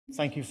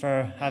Thank you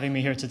for having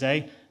me here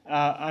today.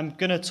 I'm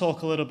going to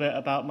talk a little bit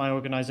about my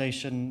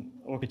organization,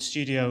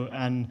 Orkidstudio,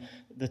 and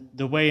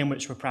the way in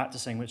which we're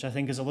practicing, which I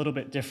think is a little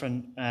bit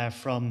different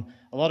from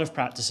a lot of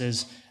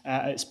practices.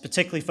 It's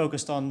particularly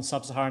focused on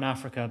sub-Saharan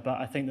Africa, but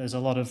I think there's a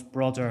lot of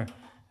broader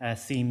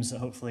themes that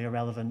hopefully are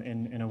relevant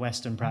in a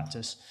Western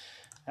practice.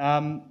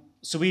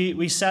 So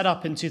we set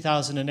up in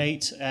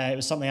 2008. It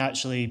was something I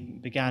actually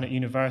began at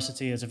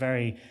university as a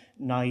very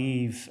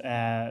naive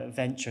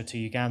venture to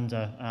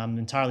Uganda,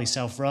 entirely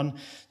self-run,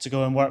 to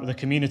go and work with the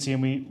community.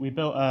 And we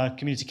built a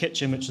community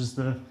kitchen, which is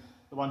the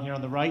one here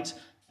on the right.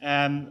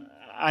 And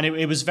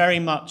it was very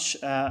much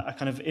a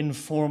kind of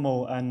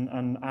informal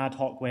and ad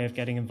hoc way of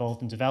getting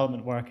involved in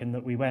development work, in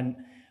that we went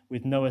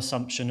with no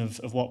assumption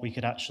of what we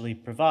could actually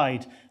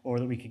provide or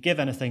that we could give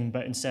anything,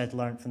 but instead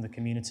learned from the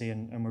community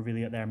and were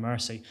really at their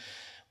mercy.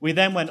 We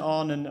then went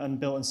on and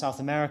built in South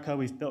America.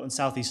 We've built in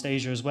Southeast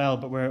Asia as well,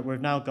 but we've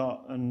now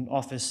got an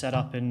office set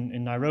up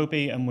in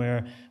Nairobi, and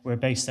we're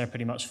based there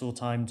pretty much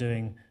full-time,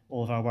 doing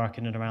all of our work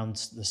in and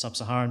around the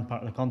sub-Saharan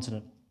part of the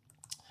continent.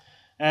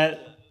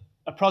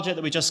 A project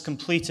that we just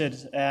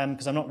completed,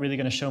 because I'm not really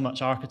going to show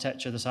much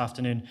architecture this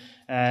afternoon,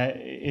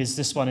 is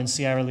this one in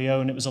Sierra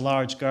Leone. It was a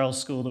large girls'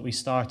 school that we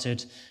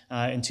started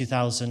in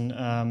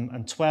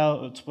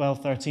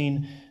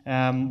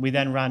 2012-13. We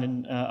then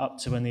ran up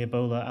to when the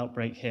Ebola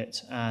outbreak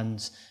hit,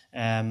 and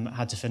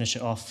had to finish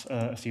it off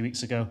a few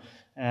weeks ago.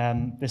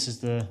 This is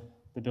the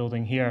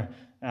building here.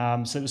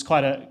 So it was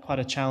quite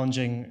a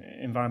challenging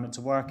environment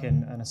to work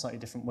in, and a slightly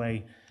different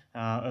way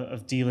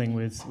of dealing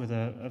with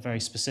a very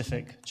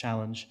specific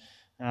challenge.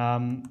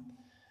 But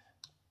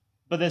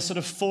there's sort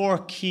of four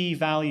key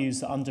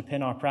values that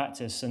underpin our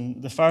practice,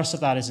 and the first of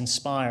that is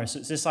inspire. So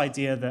it's this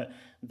idea that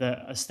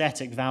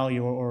aesthetic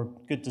value or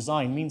good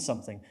design means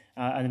something,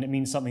 and it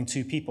means something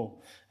to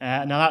people.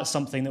 Now that's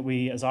something that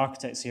we as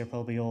architects here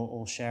probably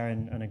all share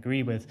and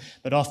agree with,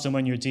 but often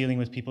when you're dealing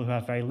with people who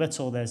have very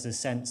little, there's this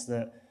sense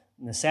that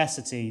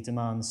necessity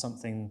demands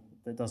something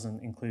that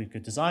doesn't include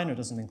good design or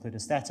doesn't include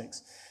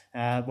aesthetics.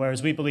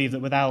 Whereas we believe that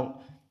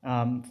without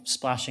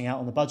splashing out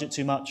on the budget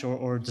too much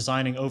or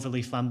designing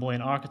overly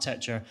flamboyant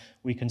architecture,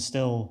 we can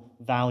still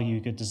value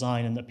good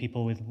design, and that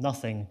people with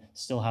nothing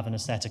still have an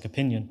aesthetic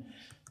opinion.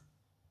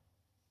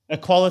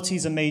 Equality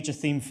is a major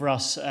theme for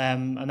us,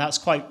 and that's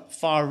quite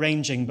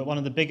far-ranging, but one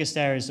of the biggest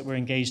areas that we're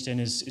engaged in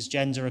is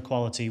gender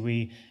equality.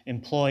 We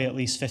employ at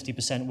least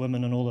 50%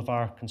 women on all of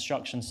our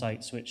construction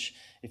sites, which,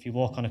 if you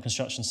walk on a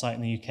construction site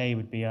in the UK,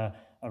 would be a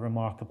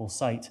remarkable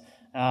sight.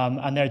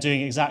 And they're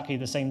doing exactly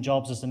the same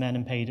jobs as the men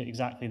and paid at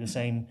exactly the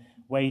same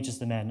wage as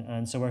the men.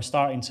 And so we're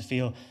starting to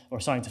find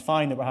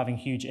that we're having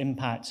huge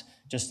impact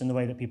just in the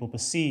way that people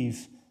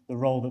perceive the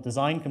role that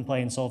design can play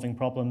in solving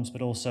problems,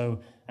 but also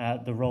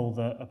the role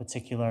that a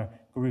particular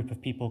group of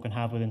people can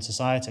have within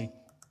society.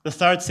 The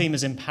third theme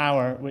is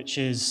empower, which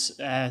is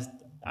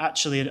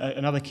actually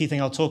another key thing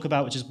I'll talk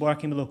about, which is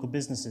working with local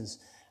businesses.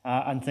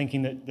 And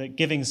thinking that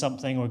giving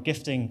something or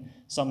gifting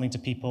something to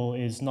people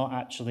is not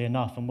actually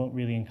enough and won't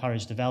really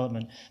encourage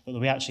development, but that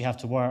we actually have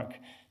to work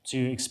to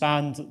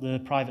expand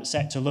the private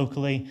sector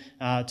locally,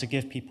 to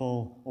give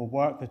people or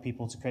work with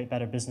people to create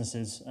better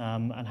businesses,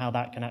 and how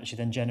that can actually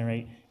then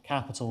generate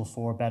capital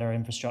for better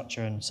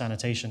infrastructure and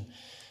sanitation.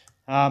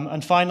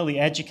 And finally,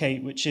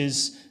 educate, which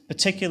is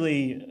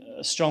particularly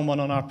a strong one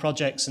on our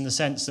projects in the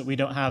sense that we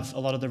don't have a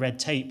lot of the red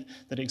tape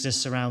that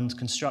exists around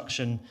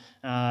construction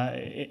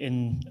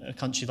in a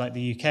country like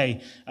the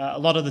UK. A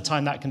lot of the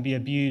time that can be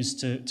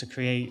abused to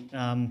create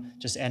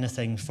just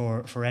anything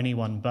for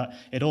anyone, but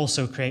it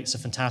also creates a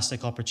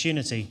fantastic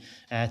opportunity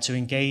to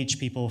engage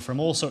people from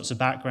all sorts of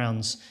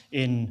backgrounds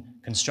in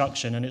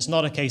construction. And it's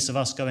not a case of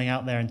us going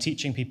out there and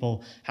teaching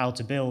people how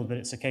to build, but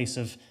it's a case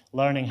of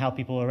learning how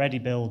people already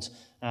build,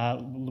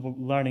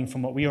 learning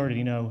from what we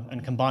already know,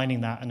 and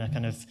combining that in a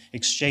kind of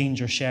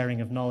exchange or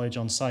sharing of knowledge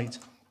on site.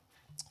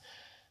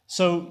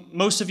 So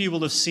most of you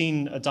will have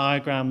seen a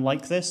diagram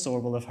like this, or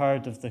will have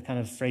heard of the kind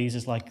of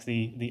phrases like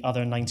the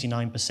other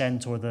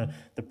 99% or the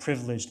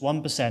privileged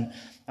 1%.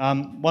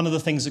 One of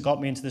the things that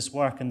got me into this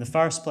work in the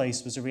first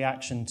place was a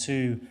reaction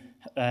to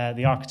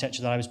the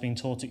architecture that I was being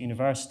taught at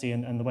university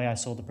and the way I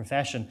saw the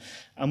profession.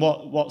 And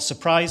what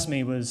surprised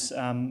me was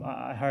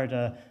I heard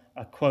a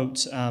quote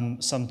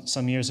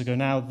some years ago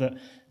now that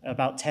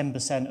about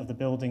 10% of the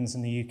buildings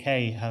in the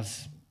UK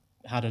have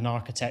had an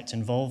architect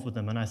involved with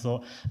them, and I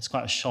thought it's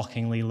quite a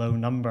shockingly low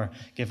number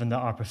given that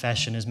our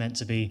profession is meant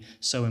to be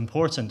so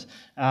important.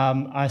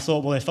 I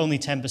thought, well, if only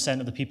 10%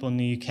 of the people in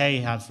the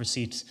UK have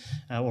received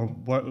or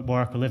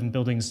work or live in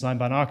buildings designed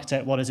by an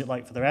architect, what is it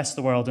like for the rest of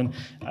the world? And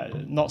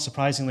not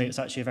surprisingly, it's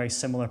actually a very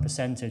similar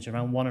percentage.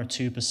 Around 1 or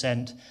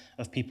 2%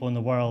 of people in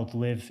the world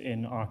live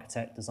in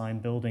architect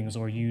designed buildings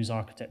or use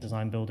architect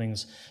designed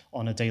buildings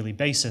on a daily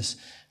basis.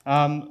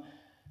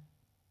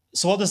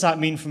 So what does that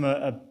mean from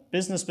a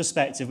business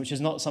perspective, which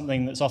is not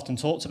something that's often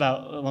talked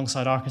about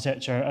alongside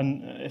architecture,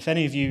 and if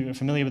any of you are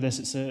familiar with this,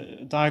 it's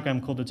a diagram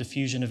called the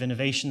diffusion of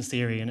innovation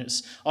theory, and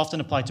it's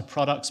often applied to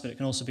products, but it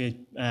can also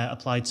be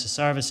applied to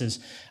services.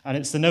 And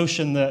it's the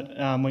notion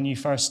that when you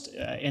first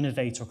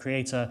innovate or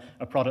create a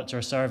product or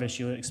a service,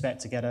 you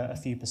expect to get a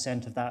few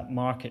percent of that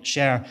market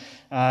share.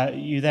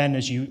 You then,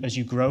 as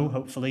you grow,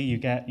 hopefully, you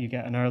get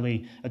an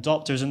early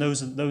adopters, and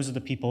those are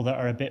the people that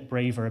are a bit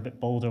braver, a bit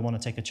bolder, want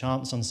to take a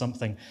chance on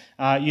something.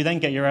 You then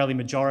get your early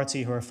majority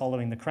who are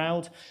following the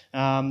crowd,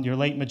 your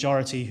late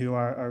majority who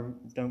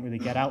don't really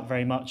get out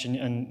very much,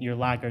 and your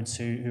laggards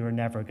who are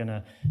never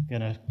gonna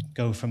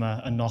go from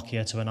a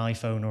Nokia to an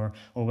iPhone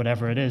or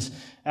whatever it is.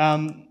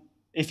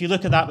 If you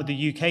look at that with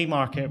the UK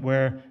market,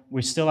 where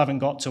we still haven't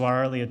got to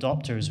our early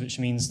adopters, which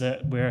means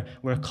that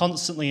we're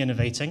constantly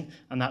innovating,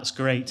 and that's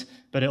great,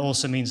 but it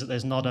also means that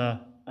there's not a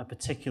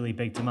particularly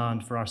big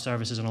demand for our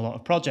services on a lot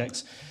of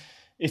projects.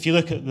 If you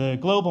look at the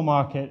global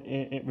market,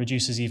 it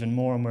reduces even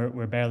more, and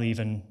we're barely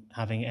even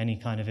having any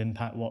kind of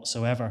impact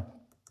whatsoever.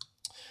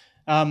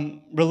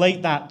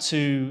 Relate that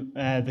to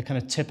the kind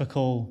of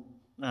typical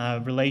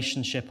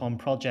relationship on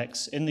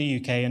projects in the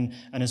UK, and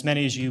as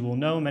many as you will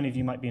know, many of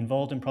you might be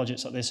involved in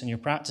projects like this in your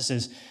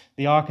practices,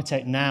 the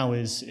architect now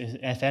is,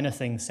 if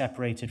anything,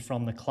 separated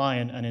from the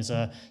client and is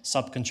a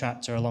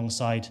subcontractor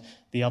alongside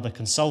the other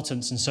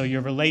consultants, and so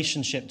your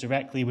relationship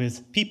directly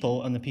with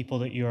people and the people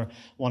that you're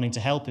wanting to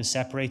help is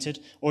separated,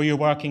 or you're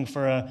working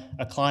for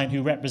a client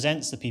who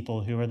represents the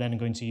people who are then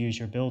going to use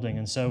your building,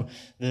 and so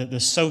the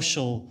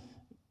social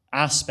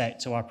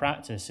aspect to our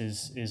practice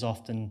is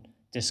often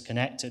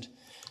disconnected.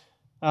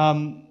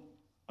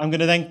 I'm going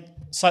to then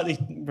slightly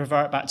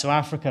revert back to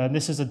Africa, and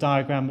this is a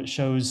diagram that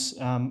shows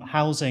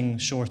housing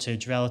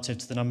shortage relative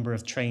to the number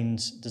of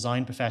trained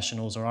design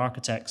professionals or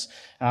architects.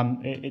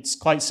 It's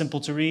quite simple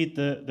to read.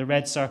 The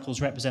red circles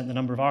represent the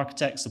number of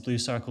architects, the blue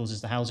circles is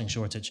the housing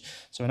shortage.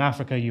 So in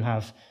Africa you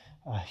have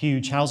a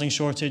huge housing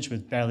shortage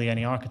with barely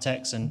any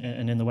architects, and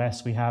in the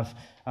West we have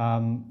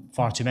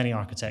far too many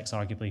architects,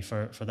 arguably,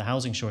 for the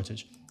housing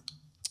shortage.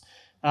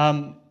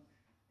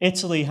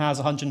 Italy has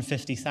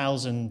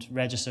 150,000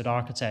 registered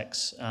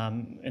architects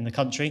in the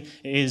country.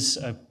 It is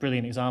a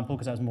brilliant example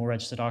because it has more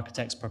registered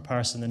architects per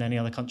person than any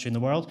other country in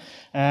the world.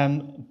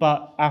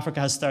 But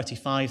Africa has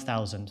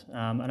 35,000,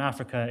 and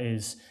Africa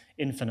is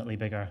infinitely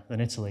bigger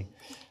than Italy.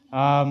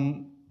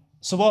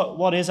 So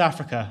what is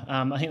Africa?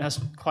 I think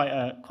that's quite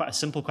a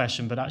simple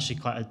question, but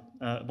actually quite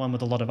one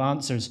with a lot of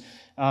answers.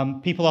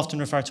 People often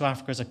refer to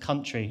Africa as a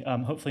country.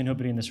 Hopefully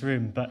nobody in this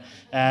room, but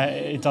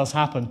it does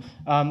happen.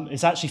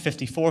 It's actually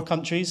 54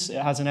 countries.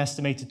 It has an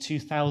estimated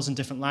 2,000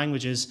 different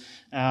languages,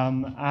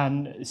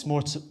 and it's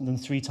more than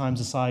 3 times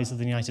the size of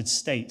the United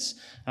States.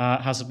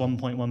 It has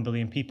 1.1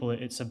 billion people.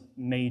 It's a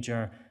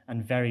major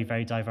and very,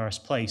 very diverse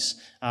place.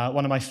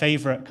 One of my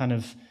favorite kind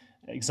of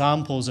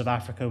examples of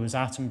Africa was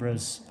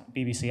Attenborough's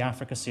BBC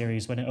Africa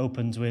series when it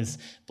opened with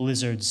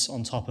blizzards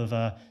on top of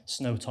a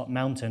snow-topped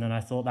mountain, and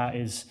I thought that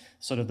is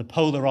sort of the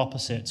polar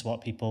opposite to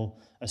what people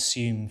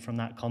assume from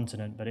that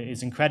continent, but it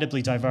is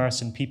incredibly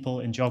diverse in people,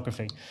 in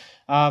geography.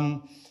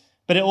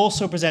 But it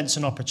also presents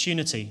an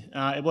opportunity.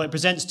 It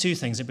presents 2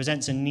 things. It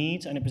presents a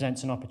need and it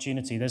presents an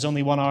opportunity. There's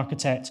only one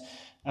architect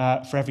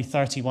for every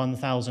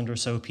 31,000 or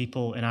so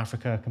people in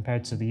Africa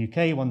compared to the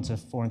UK, 1 to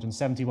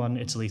 471,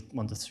 Italy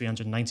 1 to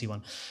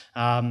 391.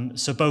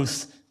 So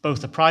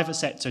both the private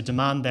sector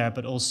demand there,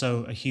 but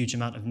also a huge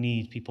amount of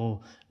need,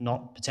 people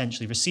not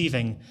potentially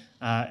receiving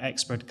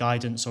expert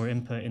guidance or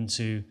input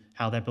into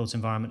how their built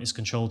environment is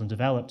controlled and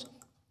developed.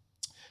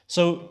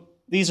 So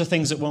these are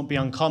things that won't be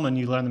uncommon.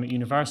 You learn them at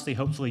university.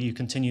 Hopefully you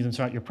continue them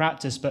throughout your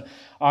practice. But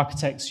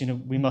architects,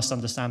 we must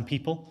understand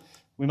people.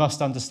 We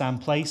must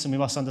understand place, and we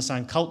must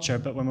understand culture.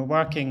 But when we're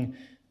working,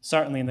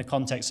 certainly in the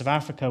context of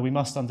Africa, we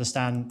must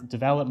understand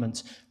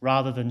development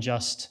rather than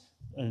just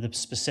the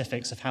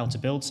specifics of how to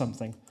build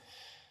something.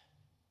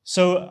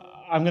 So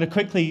I'm going to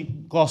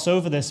quickly gloss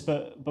over this,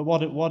 but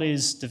what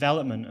is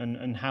development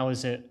and how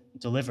is it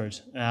delivered?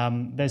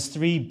 There's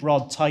 3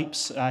 broad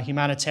types.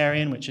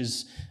 Humanitarian, which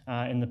is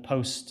in the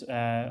post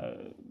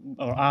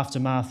or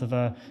aftermath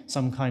of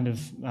some kind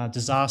of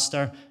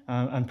disaster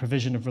and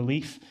provision of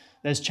relief.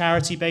 There's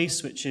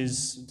charity-based, which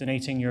is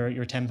donating your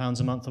 £10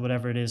 a month or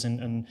whatever it is,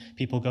 and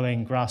people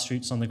going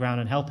grassroots on the ground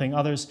and helping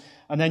others.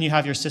 And then you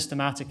have your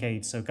systematic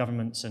aid, so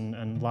governments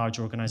and large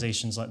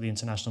organizations like the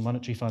International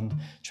Monetary Fund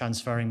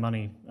transferring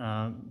money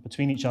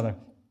between each other.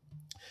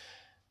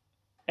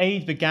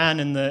 Aid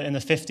began in the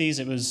 50s.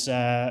 It was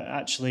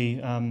actually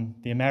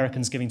the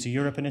Americans giving to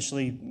Europe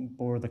initially,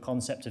 bore the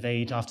concept of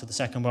aid after the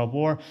Second World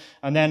War,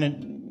 and then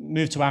it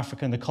moved to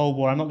Africa in the Cold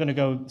War. I'm not going to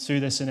go through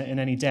this in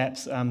any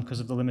depth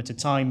because of the limited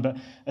time, but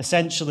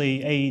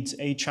essentially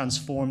aid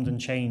transformed and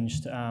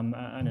changed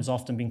and has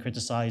often been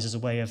criticized as a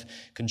way of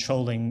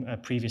controlling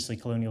previously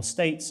colonial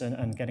states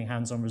and getting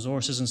hands on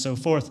resources and so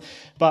forth.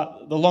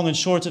 But the long and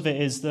short of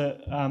it is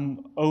that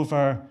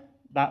over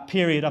that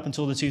period up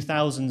until the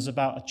 2000s,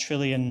 about $1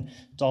 trillion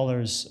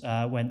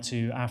went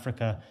to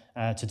Africa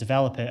to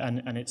develop it,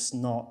 and it's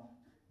not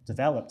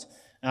developed.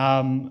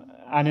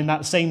 And in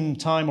that same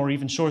time, or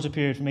even shorter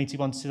period from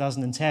 81 to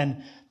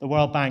 2010, the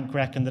World Bank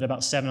reckoned that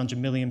about 700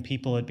 million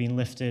people had been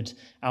lifted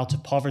out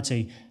of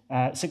poverty.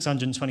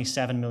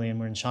 627 million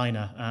were in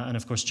China, and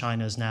of course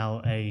China is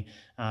now a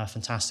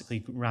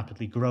fantastically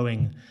rapidly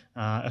growing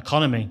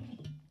economy.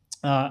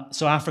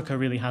 So Africa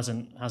really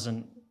hasn't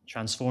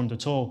transformed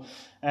at all.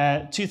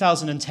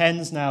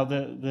 2010s now,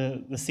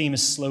 the theme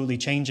is slowly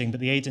changing, but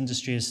the aid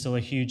industry is still a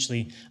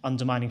hugely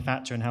undermining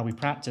factor in how we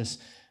practice.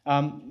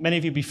 Many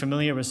of you will be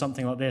familiar with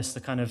something like this,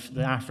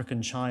 the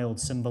African child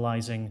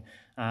symbolizing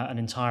an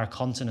entire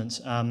continent.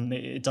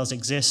 It does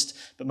exist,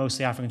 but most of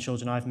the African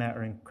children I've met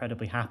are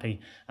incredibly happy,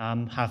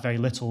 have very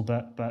little,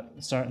 but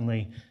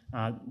certainly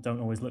don't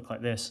always look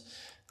like this.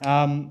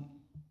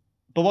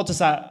 But what does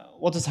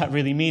that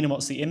really mean, and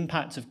what's the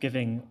impact of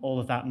giving all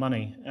of that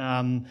money?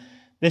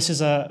 This is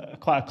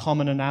quite a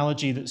common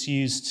analogy that's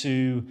used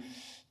to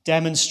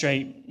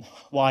demonstrate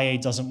why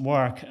aid doesn't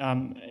work.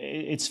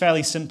 It's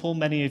fairly simple.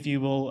 Many of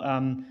you will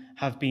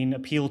have been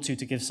appealed to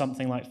give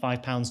something like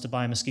 £5 to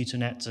buy a mosquito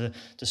net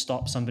to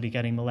stop somebody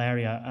getting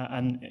malaria.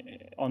 And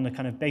on the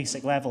kind of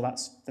basic level,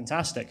 that's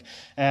fantastic.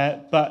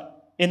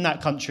 But in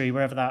that country,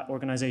 wherever that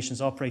organization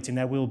is operating,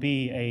 there will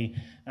be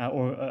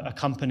a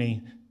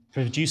company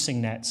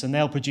producing nets, and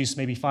they'll produce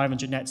maybe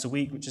 500 nets a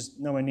week, which is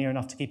nowhere near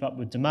enough to keep up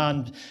with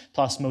demand,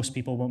 plus most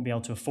people won't be able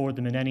to afford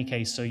them in any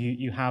case, so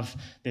you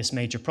have this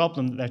major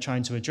problem that they're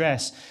trying to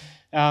address.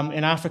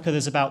 In Africa,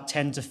 there's about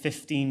 10 to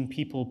 15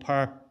 people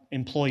per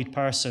employed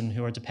person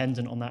who are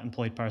dependent on that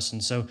employed person,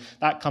 so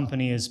that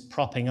company is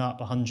propping up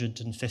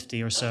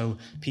 150 or so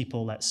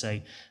people, let's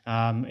say,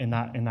 in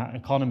that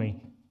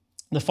economy.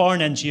 The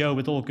foreign NGO,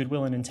 with all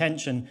goodwill and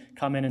intention,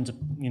 come in and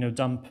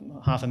dump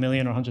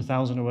 500,000 or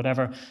 100,000 or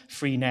whatever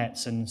free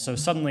nets, and so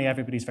suddenly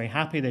everybody's very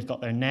happy. They've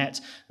got their net.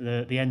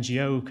 The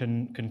NGO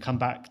can come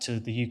back to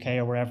the UK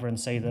or wherever and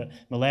say that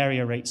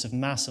malaria rates have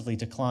massively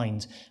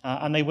declined,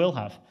 and they will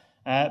have.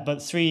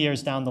 But 3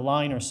 years down the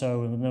line or so,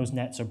 when those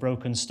nets are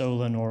broken,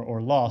 stolen,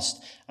 or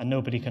lost, and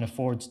nobody can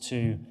afford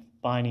to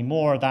buy any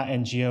more, that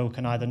NGO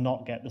can either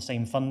not get the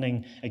same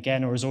funding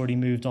again or has already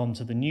moved on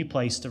to the new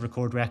place to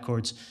record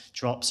records,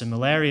 drops in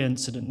malaria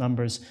incident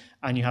numbers,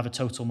 and you have a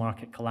total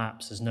market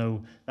collapse.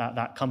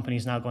 That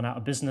company's now gone out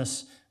of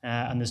business,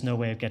 and there's no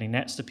way of getting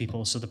nets to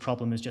people, so the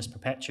problem is just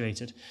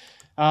perpetuated.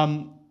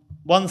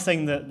 One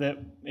thing that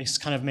is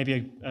kind of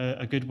maybe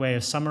a good way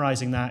of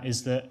summarizing that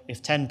is that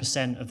if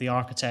 10% of the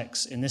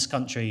architects in this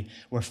country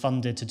were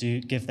funded to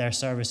give their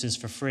services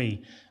for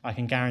free, I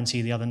can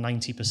guarantee the other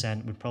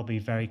 90% would probably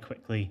very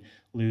quickly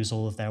lose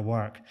all of their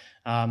work.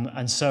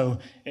 And so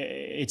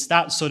it's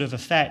that sort of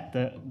effect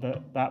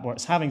that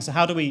work's having. So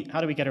how do we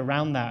get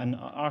around that? And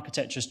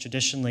architecture's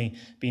traditionally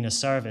been a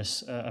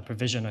service, a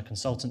provision, a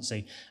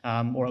consultancy,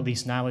 or at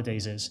least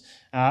nowadays is.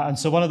 And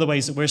so one of the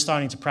ways that we're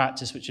starting to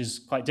practice, which is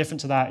quite different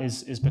to that,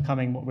 is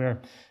becoming what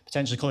we're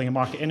potentially calling a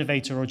market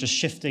innovator, or just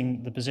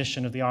shifting the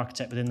position of the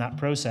architect within that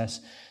process.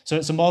 So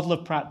it's a model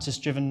of practice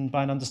driven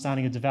by an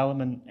understanding of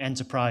development,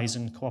 enterprise,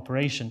 and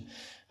cooperation.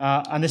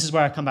 And this is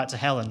where I come back to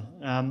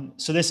Helen.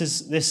 So this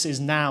is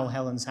now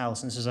Helen's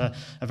house, and this is a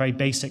very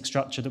basic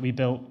structure that we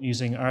built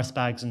using earth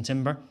bags and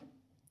timber.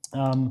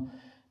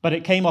 But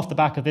it came off the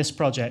back of this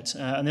project,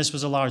 and this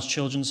was a large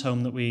children's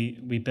home that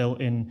we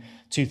built in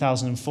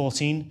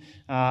 2014.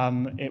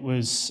 It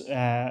was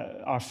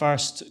our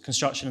first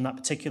construction in that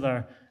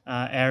particular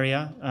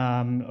area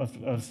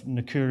of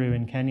Nakuru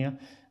in Kenya.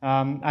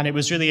 And it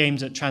was really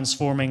aimed at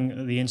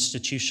transforming the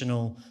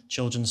institutional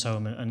children's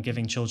home and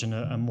giving children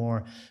a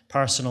more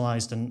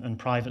personalized and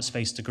private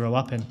space to grow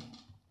up in.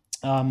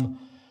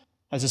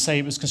 As I say,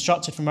 it was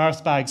constructed from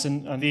earth bags,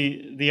 and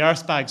the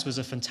earth bags was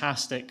a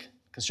fantastic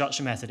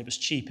construction method. It was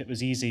cheap, it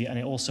was easy, and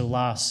it also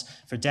lasts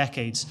for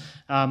decades.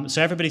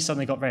 So everybody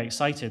suddenly got very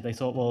excited. They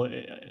thought, well,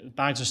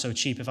 bags are so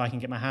cheap, if I can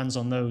get my hands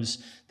on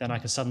those, then I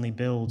can suddenly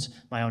build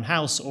my own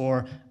house,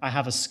 or I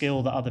have a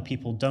skill that other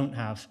people don't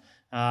have.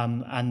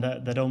 And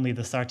that only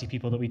the 30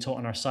 people that we taught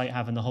on our site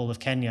have in the whole of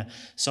Kenya.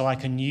 So I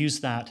can use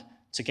that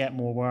to get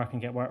more work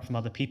and get work from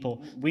other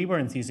people. We were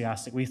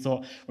enthusiastic. We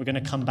thought we're going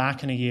to come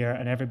back in a year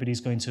and everybody's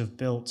going to have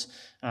built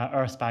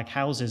earth bag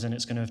houses, and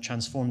it's going to have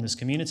transformed this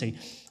community.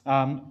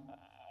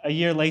 A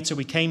year later,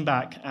 we came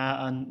back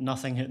and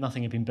nothing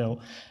had been built,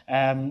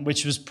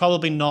 which was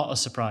probably not a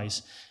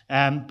surprise.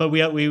 But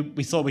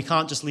we thought we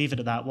can't just leave it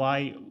at that.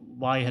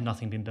 Why had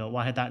nothing been built?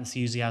 Why had that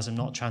enthusiasm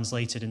not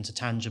translated into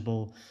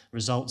tangible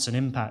results and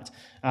impact?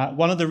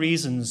 One of the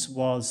reasons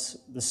was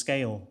the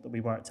scale that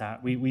we worked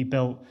at. We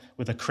built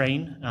with a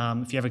crane.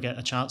 If you ever get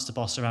a chance to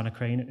boss around a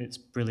crane, it's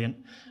brilliant.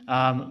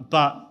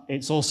 But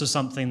it's also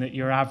something that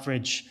your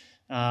average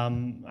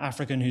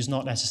African who's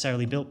not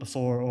necessarily built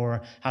before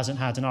or hasn't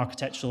had an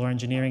architectural or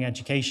engineering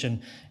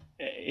education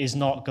is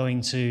not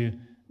going to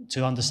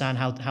understand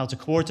how to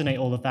coordinate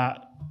all of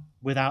that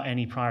without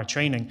any prior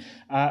training.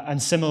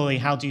 And similarly,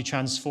 how do you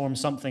transform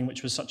something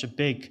which was such a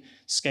big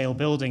scale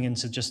building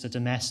into just a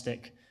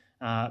domestic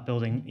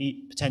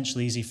building?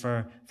 Potentially easy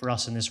for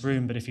us in this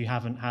room, but if you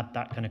haven't had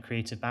that kind of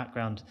creative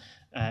background,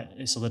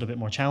 it's a little bit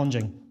more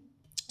challenging.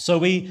 So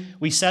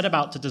we set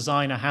about to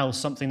design a house,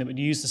 something that would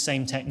use the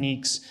same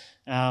techniques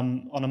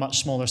on a much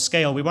smaller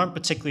scale. We weren't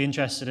particularly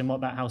interested in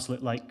what that house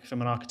looked like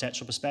from an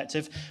architectural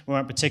perspective. We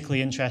weren't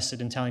particularly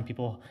interested in telling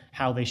people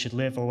how they should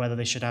live or whether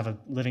they should have a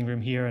living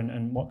room here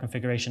and what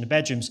configuration of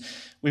bedrooms.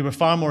 We were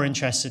far more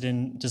interested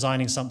in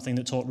designing something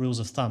that taught rules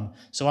of thumb.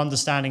 So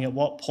understanding at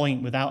what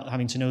point, without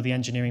having to know the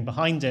engineering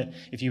behind it,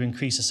 if you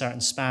increase a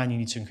certain span, you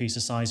need to increase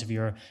the size of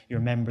your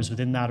members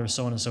within that, or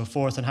so on and so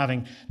forth, and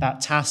having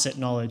that tacit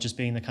knowledge as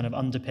being the kind of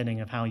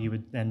underpinning of how you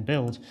would then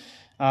build.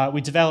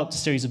 We developed a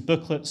series of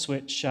booklets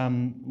which,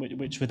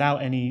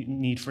 without any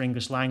need for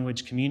English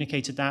language,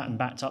 communicated that and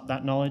backed up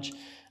that knowledge.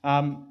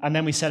 And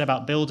then we set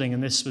about building,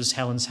 and this was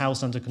Helen's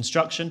house under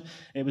construction.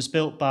 It was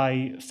built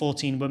by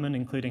 14 women,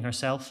 including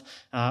herself,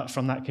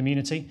 from that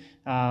community.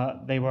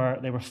 They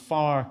were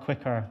far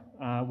quicker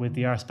with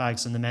the earth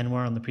bags than the men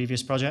were on the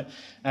previous project.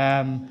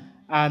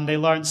 And they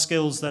learned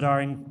skills that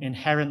are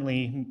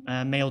inherently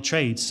male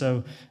trades.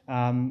 So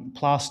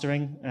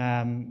plastering,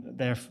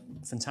 they're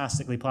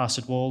fantastically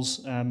plastered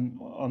walls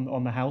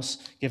on the house,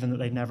 given that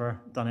they'd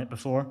never done it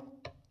before.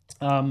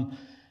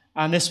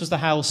 And this was the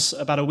house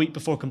about a week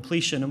before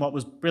completion. And what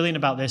was brilliant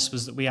about this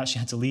was that we actually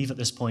had to leave at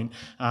this point.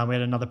 We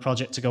had another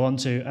project to go on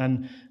to.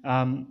 And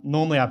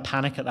normally I'd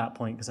panic at that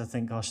point because I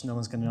think, gosh, no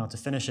one's going to know how to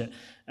finish it.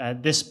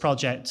 This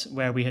project,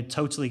 where we had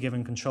totally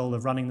given control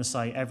of running the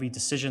site, every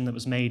decision that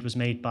was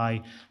made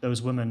by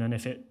those women. And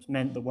if it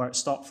meant that work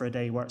stopped for a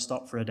day, work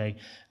stopped for a day.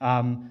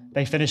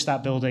 They finished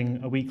that building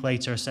a week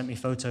later, sent me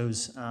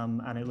photos,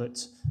 and it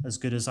looked as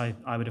good as I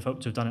would have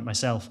hoped to have done it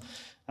myself.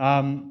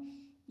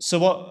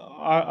 So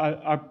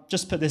I'll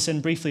just put this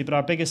in briefly, but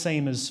our biggest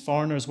aim as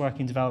foreigners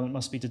working development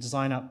must be to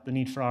design up the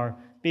need for our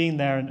being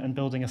there and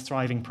building a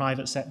thriving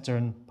private sector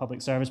and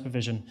public service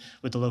provision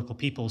with the local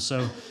people.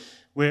 So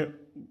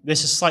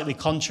this is slightly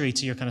contrary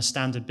to your kind of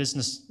standard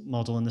business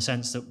model in the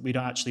sense that we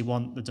don't actually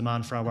want the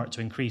demand for our work to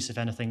increase. If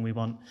anything, we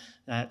want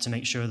to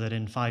make sure that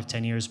in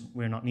 5-10 years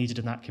we're not needed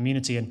in that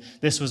community. And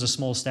this was a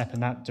small step in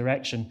that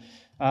direction.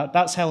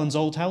 That's Helen's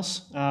old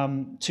house,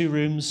 2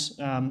 rooms,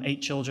 8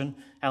 children.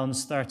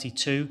 Helen's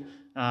 32,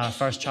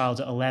 first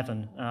child at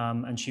 11,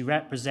 and she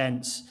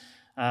represents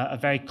a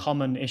very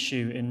common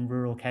issue in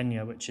rural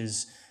Kenya, which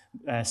is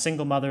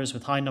single mothers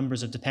with high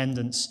numbers of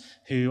dependents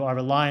who are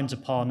reliant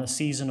upon a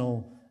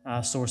seasonal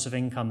source of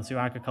income through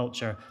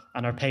agriculture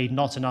and are paid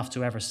not enough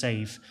to ever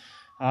save.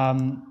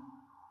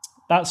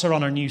 That's her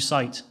on her new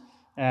site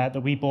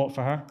that we bought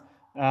for her,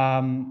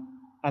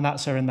 and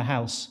that's her in the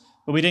house.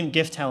 But we didn't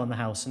gift Helen the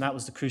house, and that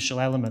was the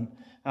crucial element.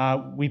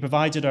 We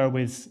provided her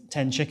with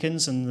 10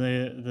 chickens, and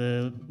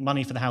the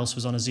money for the house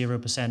was on a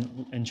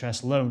 0%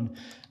 interest loan.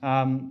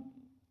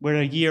 We're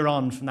a year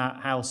on from that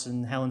house,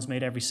 and Helen's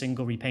made every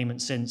single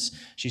repayment since.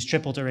 She's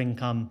tripled her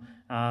income,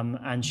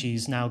 and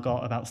she's now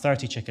got about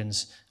 30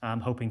 chickens,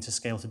 hoping to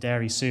scale to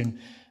dairy soon.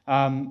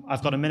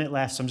 I've got a minute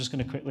left, so I'm just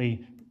going to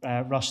quickly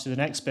rush to the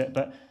next bit.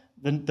 But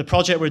the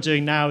project we're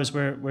doing now is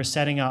we're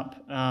setting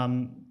up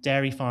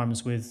dairy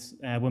farms with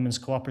women's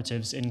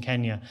cooperatives in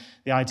Kenya.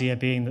 The idea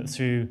being that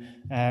through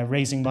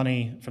raising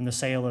money from the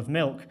sale of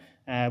milk,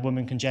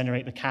 women can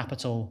generate the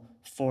capital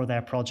for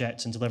their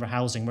projects and deliver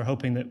housing. We're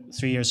hoping that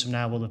 3 years from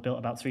now we'll have built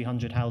about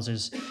 300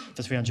 houses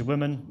for 300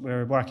 women.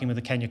 We're working with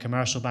the Kenya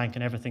Commercial Bank,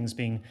 and everything's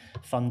being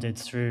funded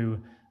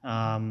through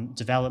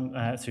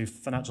through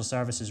financial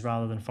services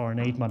rather than foreign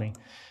aid money.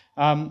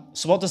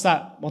 So what does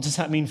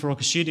that mean for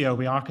Orkidstudio? Are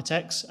we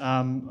architects?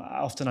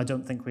 Often I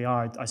don't think we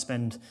are. I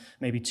spend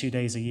maybe 2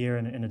 days a year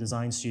in a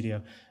design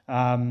studio.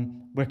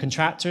 We're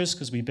contractors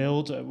because we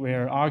build.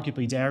 We're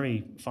arguably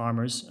dairy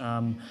farmers,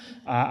 and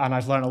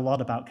I've learned a lot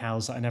about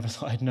cows that I never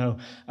thought I'd know.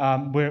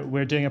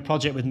 We're doing a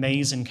project with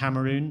maize in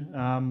Cameroon.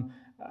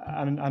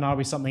 And are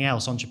we something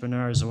else,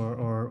 entrepreneurs,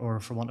 or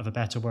for want of a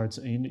better word,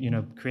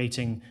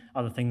 creating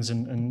other things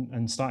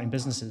and starting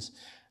businesses?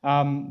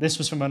 This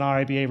was from an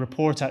RIBA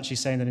report actually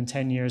saying that in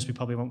 10 years we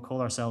probably won't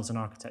call ourselves an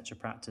architecture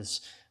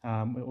practice.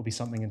 It will be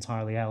something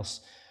entirely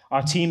else.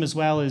 Our team as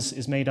well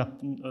is made up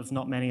of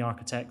not many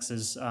architects,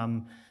 as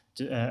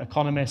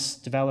economists,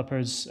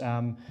 developers,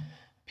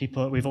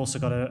 people. We've also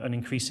got an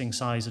increasing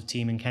size of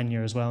team in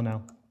Kenya as well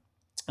now.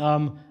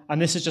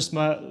 And this is just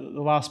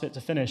the last bit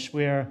to finish.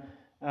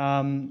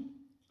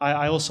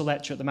 I also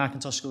lecture at the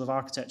Macintosh School of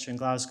Architecture in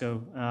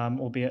Glasgow,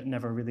 albeit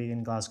never really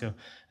in Glasgow.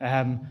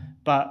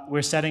 But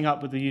we're setting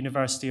up with the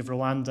University of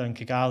Rwanda in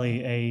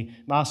Kigali a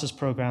master's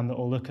program that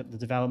will look at the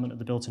development of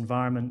the built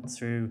environment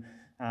through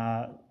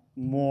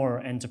more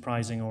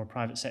enterprising or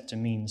private sector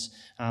means.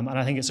 And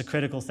I think it's a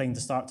critical thing to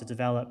start to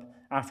develop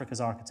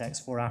Africa's architects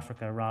for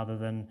Africa rather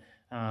than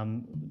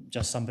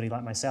just somebody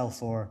like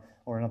myself or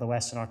another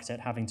Western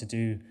architect having to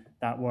do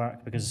that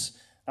work, because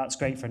that's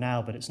great for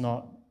now, but it's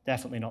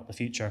definitely not the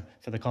future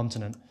for the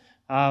continent.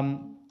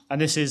 And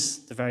this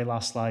is the very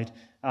last slide.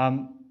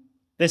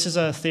 This is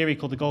a theory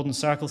called the Golden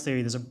Circle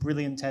theory. There's a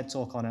brilliant TED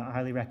talk on it. I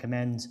highly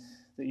recommend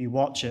you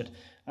watch it.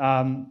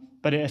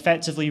 But it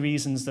effectively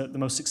reasons that the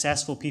most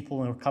successful people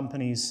or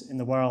companies in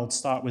the world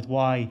start with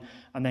why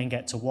and then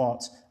get to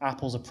what.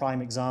 Apple's a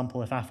prime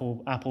example. If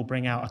Apple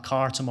bring out a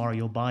car tomorrow,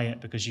 you'll buy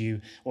it because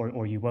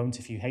or you won't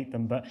if you hate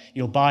them, but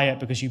you'll buy it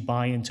because you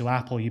buy into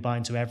Apple, you buy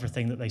into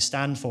everything that they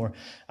stand for.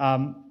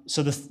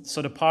 So the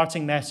sort of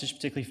parting message,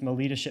 particularly from a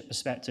leadership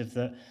perspective,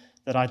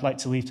 that I'd like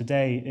to leave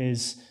today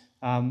is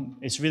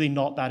it's really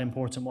not that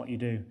important what you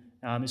do.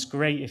 It's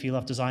great if you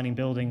love designing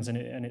buildings,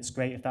 and it's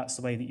great if that's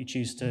the way that you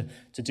choose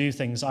to do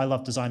things. I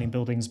love designing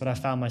buildings, but I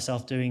found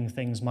myself doing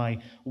things, my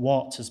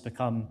what has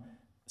become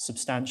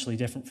substantially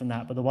different from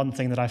that. But the one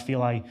thing that I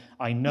feel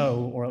I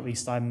know, or at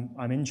least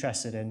I'm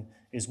interested in,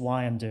 is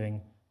why I'm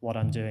doing what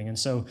I'm doing. And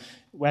so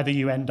whether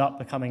you end up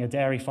becoming a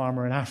dairy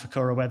farmer in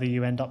Africa or whether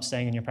you end up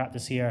staying in your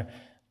practice here,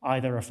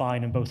 either are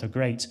fine and both are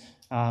great.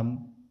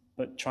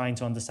 But trying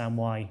to understand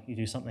why you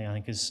do something, I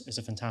think, is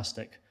a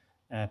fantastic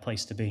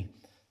place to be.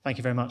 Thank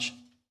you very much.